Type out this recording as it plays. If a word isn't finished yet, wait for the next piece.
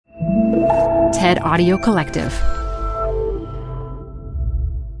TED Audio Collective.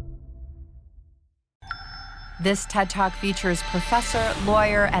 This TED Talk features professor,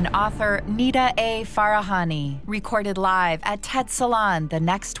 lawyer, and author Nita Farahany, recorded live at TED Salon, The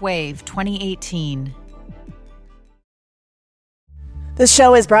Next Wave 2018. This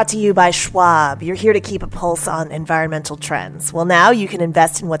show is brought to you by Schwab. You're here to keep a pulse on environmental trends. Well, now you can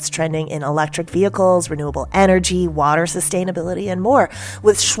invest in what's trending in electric vehicles, renewable energy, water sustainability, and more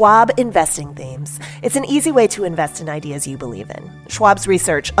with Schwab Investing Themes. It's an easy way to invest in ideas you believe in. Schwab's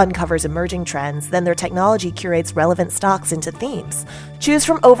research uncovers emerging trends, then their technology curates relevant stocks into themes. Choose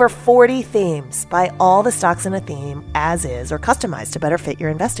from over 40 themes. Buy all the stocks in a theme as is or customized to better fit your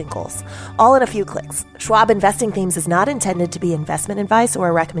investing goals. All in a few clicks. Schwab Investing Themes is not intended to be investment advice or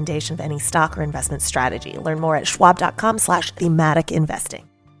a recommendation of any stock or investment strategy. Learn more at schwab.com/thematic investing.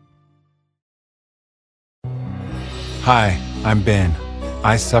 Hi, I'm Ben.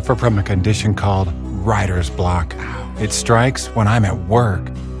 I suffer from a condition called writer's block. It strikes when I'm at work.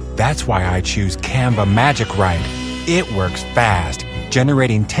 That's why I choose Canva Magic Write. It works fast,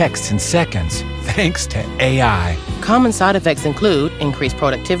 generating text in seconds, thanks to AI. Common side effects include increased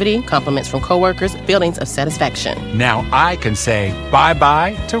productivity, compliments from coworkers, feelings of satisfaction. Now I can say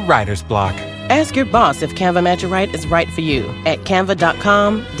bye-bye to writer's block. Ask your boss if Canva Magic Write is right for you at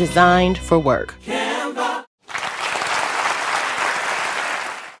canva.com, designed for work. Canva.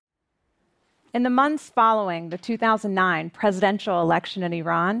 In the months following the 2009 presidential election in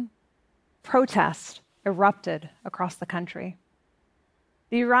Iran, protests erupted across the country.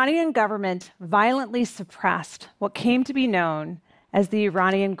 The Iranian government violently suppressed what came to be known as the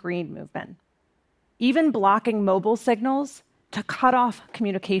Iranian Green Movement, even blocking mobile signals to cut off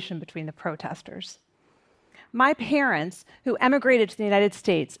communication between the protesters. My parents, who emigrated to the United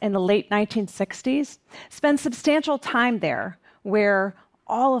States in the late 1960s, spent substantial time there, where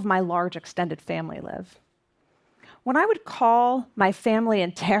all of my large extended family live. When I would call my family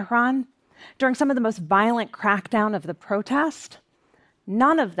in Tehran during some of the most violent crackdown of the protest,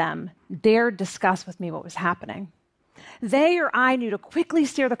 none of them dared discuss with me what was happening. They or I knew to quickly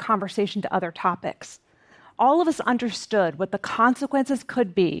steer the conversation to other topics. All of us understood what the consequences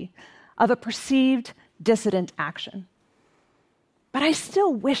could be of a perceived dissident action. But I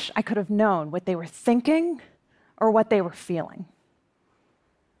still wish I could have known what they were thinking or what they were feeling.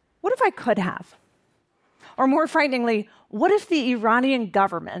 What if I could have? Or more frighteningly, what if the Iranian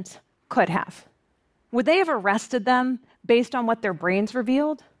government could have? Would they have arrested them based on what their brains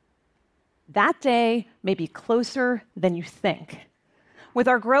revealed? That day may be closer than you think. With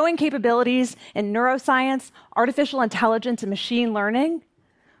our growing capabilities in neuroscience, artificial intelligence, and machine learning,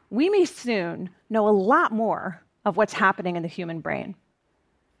 we may soon know a lot more of what's happening in the human brain.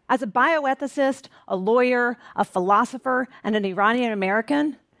 As a bioethicist, a lawyer, a philosopher, and an Iranian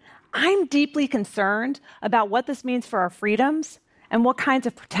American, I'm deeply concerned about what this means for our freedoms and what kinds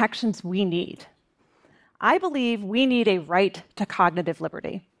of protections we need. I believe we need a right to cognitive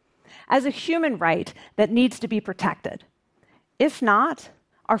liberty as a human right that needs to be protected. If not,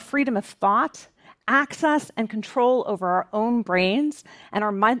 our freedom of thought, access, and control over our own brains and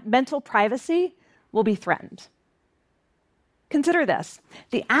our mental privacy will be threatened. Consider this.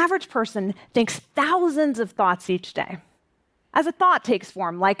 The average person thinks thousands of thoughts each day. As a thought takes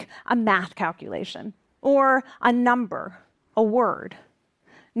form, like a math calculation, or a number, a word,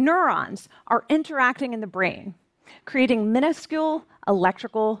 neurons are interacting in the brain, creating minuscule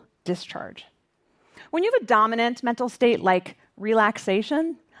electrical discharge. When you have a dominant mental state like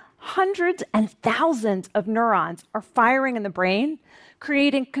relaxation, hundreds and thousands of neurons are firing in the brain,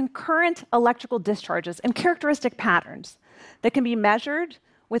 creating concurrent electrical discharges and characteristic patterns that can be measured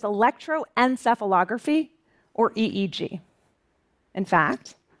with electroencephalography, or EEG. In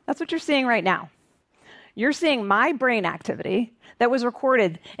fact, that's what you're seeing right now. You're seeing my brain activity that was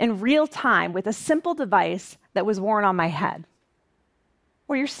recorded in real time with a simple device that was worn on my head.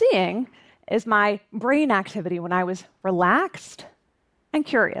 What you're seeing is my brain activity when I was relaxed and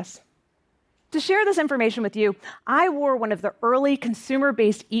curious. To share this information with you, I wore one of the early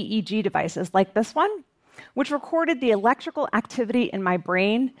consumer-based EEG devices like this one, which recorded the electrical activity in my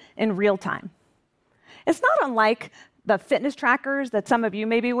brain in real time. It's not unlike the fitness trackers that some of you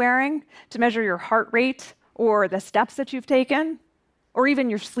may be wearing to measure your heart rate or the steps that you've taken, or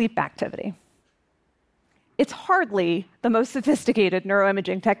even your sleep activity. It's hardly the most sophisticated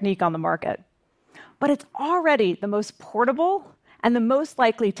neuroimaging technique on the market, but it's already the most portable and the most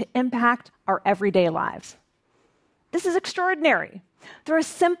likely to impact our everyday lives. This is extraordinary. Through a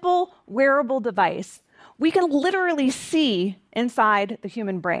simple wearable device, we can literally see inside the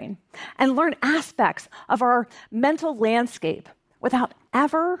human brain and learn aspects of our mental landscape without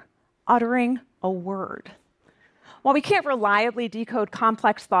ever uttering a word. While we can't reliably decode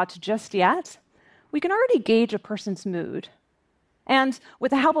complex thoughts just yet, we can already gauge a person's mood. And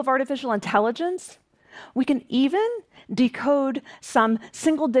with the help of artificial intelligence, we can even decode some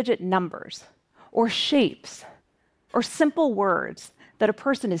single-digit numbers or shapes or simple words that a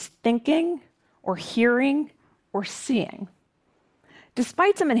person is thinking or hearing or seeing.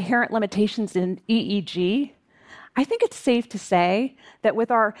 Despite some inherent limitations in EEG, I think it's safe to say that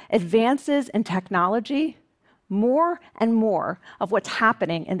with our advances in technology, more and more of what's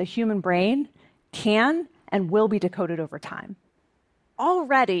happening in the human brain can and will be decoded over time.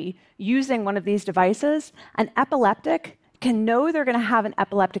 Already, using one of these devices, an epileptic can know they're going to have an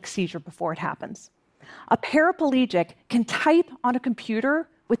epileptic seizure before it happens. A paraplegic can type on a computer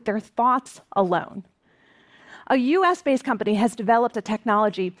with their thoughts alone. A US-based company has developed a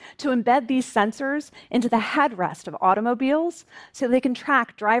technology to embed these sensors into the headrest of automobiles so they can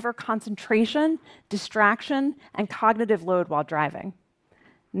track driver concentration, distraction, and cognitive load while driving.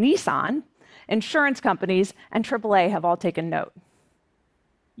 Nissan, insurance companies, and AAA have all taken note.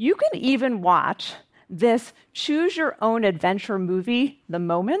 You can even watch this choose-your-own-adventure movie, The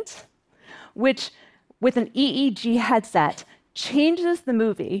Moment, which, with an EEG headset, changes the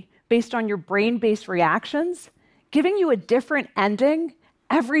movie based on your brain-based reactions, giving you a different ending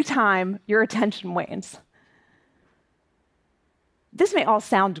every time your attention wanes. This may all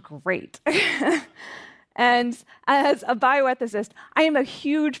sound great. And as a bioethicist, I am a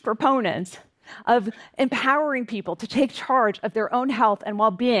huge proponent of empowering people to take charge of their own health and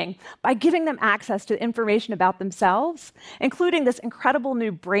well-being by giving them access to information about themselves, including this incredible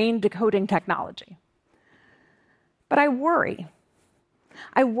new brain decoding technology. But I worry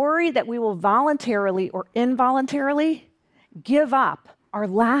that we will voluntarily or involuntarily give up our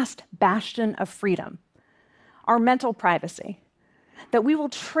last bastion of freedom, our mental privacy, that we will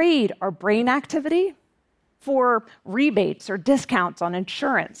trade our brain activity for rebates or discounts on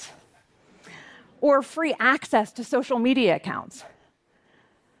insurance, or free access to social media accounts,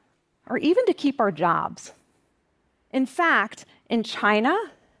 or even to keep our jobs. In fact, in China,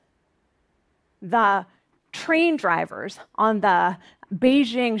 the train drivers on the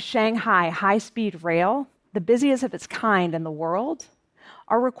Beijing-Shanghai high-speed rail, the busiest of its kind in the world,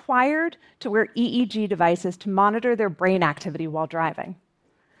 are required to wear EEG devices to monitor their brain activity while driving.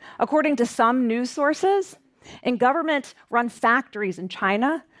 According to some news sources, in government-run factories in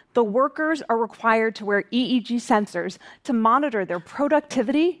China, the workers are required to wear EEG sensors to monitor their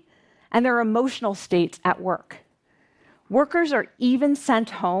productivity and their emotional states at work. Workers are even sent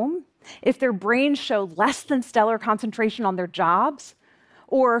home if their brains show less than stellar concentration on their jobs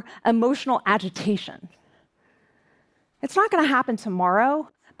or emotional agitation. It's not going to happen tomorrow,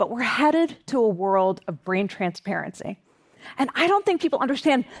 but we're headed to a world of brain transparency. And I don't think people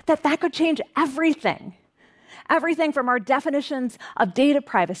understand that that could change everything. Everything from our definitions of data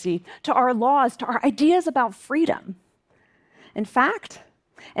privacy to our laws to our ideas about freedom. In fact,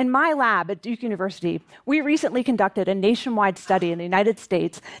 in my lab at Duke University, we recently conducted a nationwide study in the United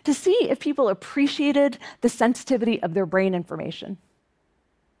States to see if people appreciated the sensitivity of their brain information.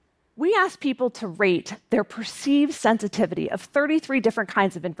 We asked people to rate their perceived sensitivity of 33 different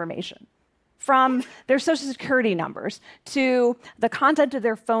kinds of information, from their social security numbers to the content of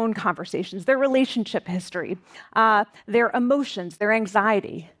their phone conversations, their relationship history, their emotions, their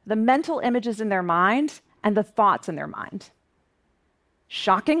anxiety, the mental images in their mind, and the thoughts in their mind.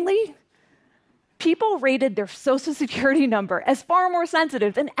 Shockingly, people rated their social security number as far more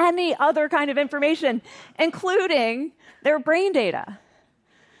sensitive than any other kind of information, including their brain data.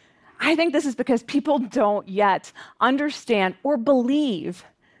 I think this is because people don't yet understand or believe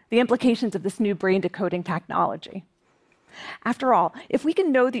the implications of this new brain decoding technology. After all, if we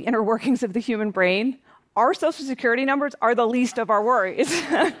can know the inner workings of the human brain, our social security numbers are the least of our worries.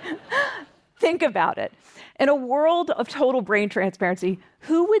 Think about it. In a world of total brain transparency,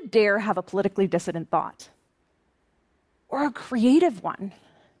 who would dare have a politically dissident thought? Or a creative one?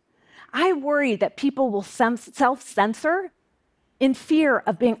 I worry that people will self-censor in fear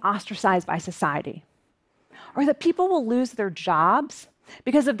of being ostracized by society, or that people will lose their jobs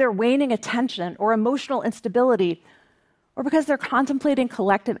because of their waning attention or emotional instability, or because they're contemplating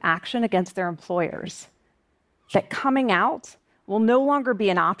collective action against their employers. That coming out will no longer be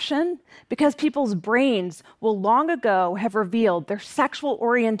an option because people's brains will long ago have revealed their sexual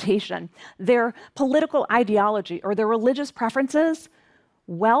orientation, their political ideology, or their religious preferences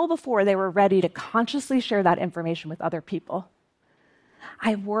well before they were ready to consciously share that information with other people.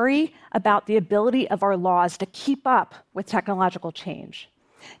 I worry about the ability of our laws to keep up with technological change.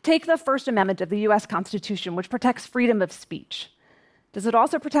 Take the First Amendment of the US Constitution, which protects freedom of speech. Does it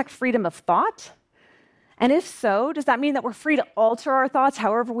also protect freedom of thought? And if so, does that mean that we're free to alter our thoughts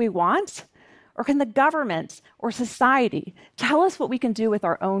however we want? Or can the government or society tell us what we can do with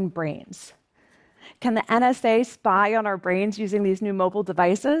our own brains? Can the NSA spy on our brains using these new mobile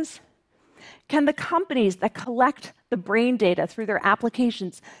devices? Can the companies that collect the brain data through their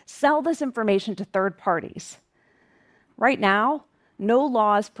applications sell this information to third parties? Right now, no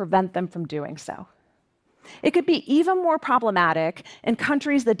laws prevent them from doing so. It could be even more problematic in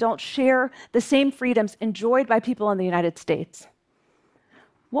countries that don't share the same freedoms enjoyed by people in the United States.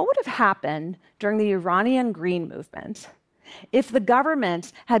 What would have happened during the Iranian Green Movement if the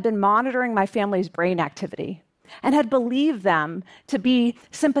government had been monitoring my family's brain activity and had believed them to be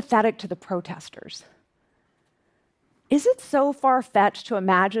sympathetic to the protesters? Is it so far-fetched to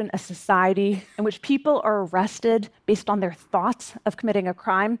imagine a society in which people are arrested based on their thoughts of committing a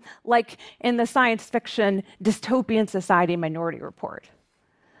crime, like in the science fiction dystopian society Minority Report?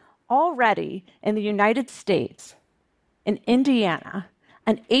 Already in the United States, in Indiana,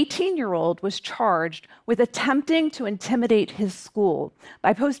 an 18-year-old was charged with attempting to intimidate his school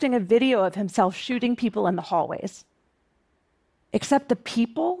by posting a video of himself shooting people in the hallways. Except the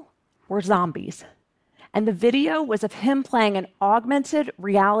people were zombies, and the video was of him playing an augmented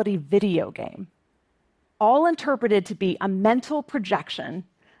reality video game, all interpreted to be a mental projection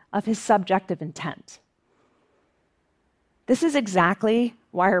of his subjective intent. This is exactly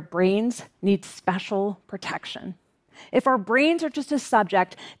why our brains need special protection. If our brains are just as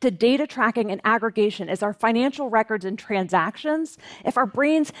subject to data tracking and aggregation as our financial records and transactions, if our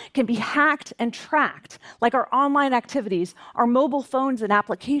brains can be hacked and tracked like our online activities, our mobile phones and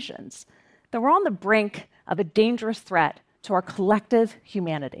applications, then we're on the brink of a dangerous threat to our collective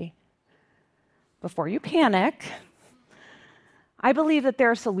humanity. Before you panic, I believe that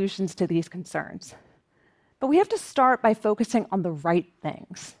there are solutions to these concerns. But we have to start by focusing on the right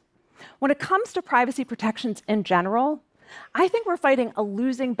things. When it comes to privacy protections in general, I think we're fighting a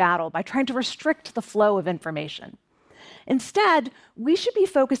losing battle by trying to restrict the flow of information. Instead, we should be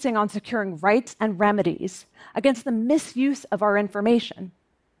focusing on securing rights and remedies against the misuse of our information.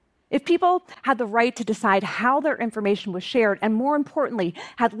 If people had the right to decide how their information was shared, and more importantly,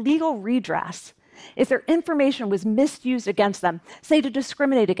 had legal redress, if their information was misused against them, say to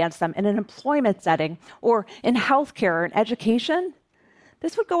discriminate against them in an employment setting or in healthcare or in education,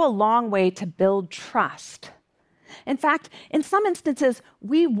 this would go a long way to build trust. In fact, in some instances,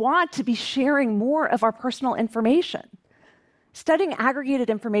 we want to be sharing more of our personal information. Studying aggregated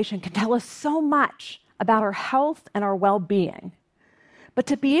information can tell us so much about our health and our well-being. But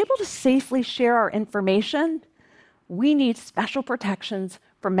to be able to safely share our information, we need special protections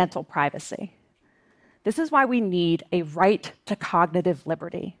for mental privacy. This is why we need a right to cognitive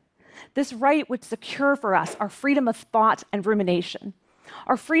liberty. This right would secure for us our freedom of thought and rumination,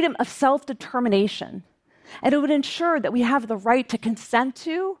 our freedom of self-determination, and it would ensure that we have the right to consent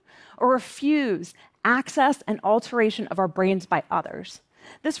to or refuse access and alteration of our brains by others.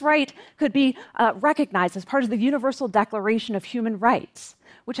 This right could be recognized as part of the Universal Declaration of Human Rights,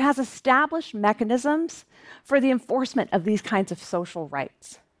 which has established mechanisms for the enforcement of these kinds of social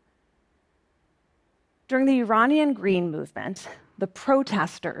rights. During the Iranian Green Movement, the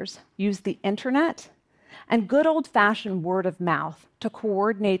protesters used the internet and good old-fashioned word of mouth to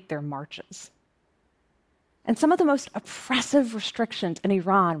coordinate their marches. And some of the most oppressive restrictions in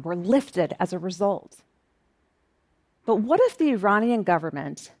Iran were lifted as a result. But what if the Iranian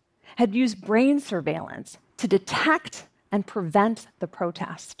government had used brain surveillance to detect and prevent the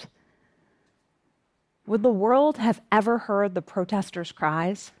protest? Would the world have ever heard the protesters'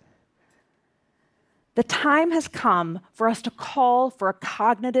 cries? The time has come for us to call for a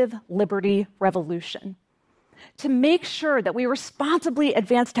cognitive liberty revolution, to make sure that we responsibly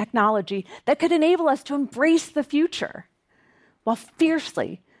advance technology that could enable us to embrace the future, while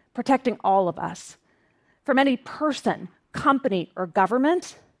fiercely protecting all of us from any person, company, or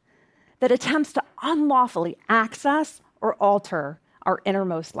government that attempts to unlawfully access or alter our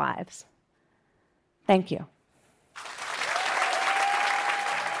innermost lives. Thank you.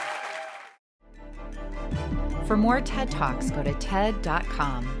 For more TED Talks, go to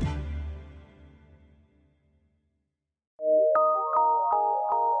TED.com.